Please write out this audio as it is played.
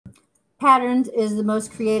Patterns is the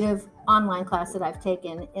most creative online class that I've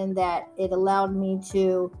taken, in that it allowed me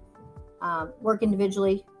to work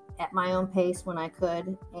individually at my own pace when I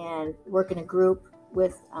could, and work in a group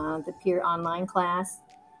with the peer online class.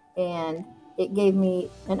 And it gave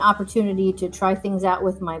me an opportunity to try things out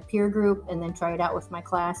with my peer group, and then try it out with my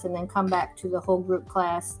class, and then come back to the whole group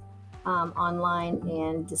class online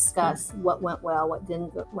and discuss what went well, what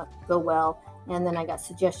didn't go well. And then I got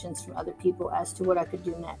suggestions from other people as to what I could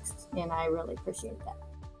do next, and I really appreciate that.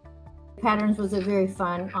 Patterns was a very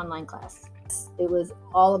fun online class. It was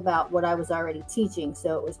all about what I was already teaching,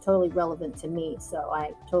 so it was totally relevant to me, so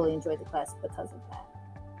I totally enjoyed the class because of that.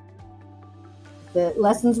 The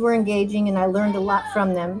lessons were engaging, and I learned a lot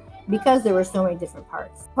from them because there were so many different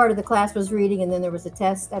parts. Part of the class was reading, and then there was a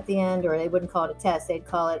test at the end, or they wouldn't call it a test, they'd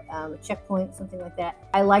call it a checkpoint, something like that.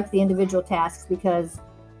 I liked the individual tasks because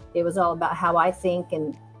it was all about how I think,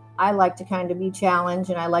 and I like to kind of be challenged,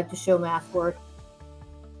 and I like to show math work.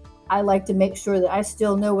 I like to make sure that I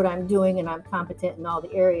still know what I'm doing and I'm competent in all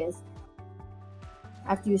the areas.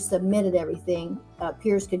 After you submitted everything,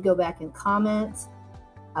 peers could go back and comment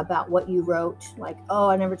about what you wrote, like, oh,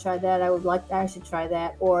 I never tried that, I should try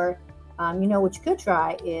that, or what you could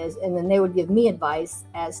try is, and then they would give me advice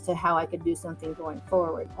as to how I could do something going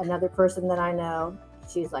forward. Another person that I know,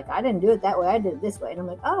 she's like, I didn't do it that way, I did it this way. And I'm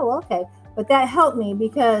like, oh, okay. But that helped me,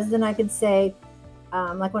 because then I could say,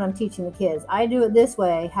 like when I'm teaching the kids, I do it this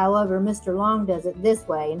way, however, Mr. Long does it this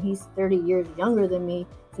way, and he's 30 years younger than me,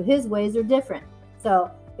 so his ways are different. So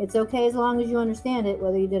it's okay as long as you understand it,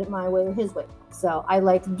 whether you did it my way or his way. So I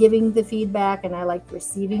liked giving the feedback, and I liked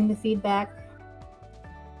receiving the feedback.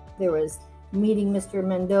 There was meeting Mr.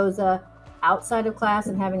 Mendoza outside of class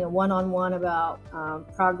and having a one-on-one about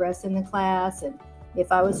progress in the class, and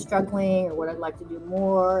if I was struggling or what I'd like to do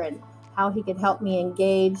more, and how he could help me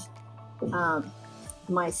engage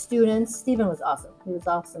my students. Stephen was awesome. He was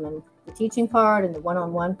awesome in the teaching part and the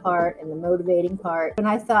one-on-one part and the motivating part. And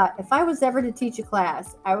I thought, if I was ever to teach a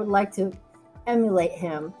class, I would like to emulate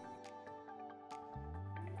him.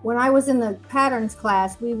 When I was in the patterns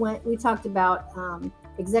class, we talked about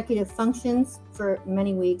executive functions for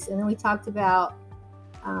many weeks, and then we talked about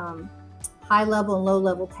high-level and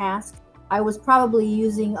low-level tasks. I was probably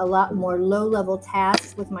using a lot more low-level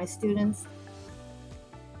tasks with my students,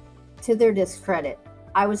 to their discredit.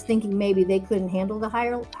 I was thinking maybe they couldn't handle the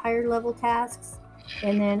higher level tasks.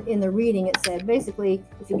 And then in the reading, it said, basically,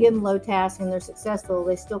 if you give them low tasks and they're successful,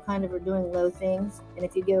 they still kind of are doing low things. And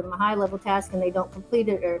if you give them a high level task and they don't complete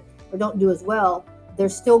it, or don't do as well, they're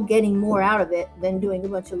still getting more out of it than doing a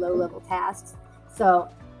bunch of low level tasks. So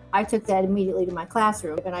I took that immediately to my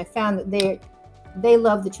classroom, and I found that they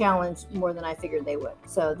love the challenge more than I figured they would.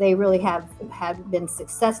 So they really have been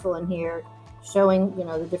successful in here, showing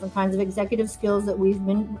the different kinds of executive skills that we've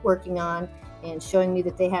been working on, and showing me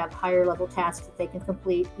that they have higher level tasks that they can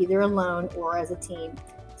complete either alone or as a team.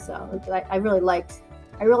 So I really liked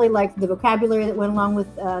the vocabulary that went along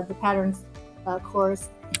with the patterns course,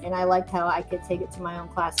 and I liked how I could take it to my own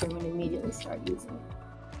classroom and immediately start using it.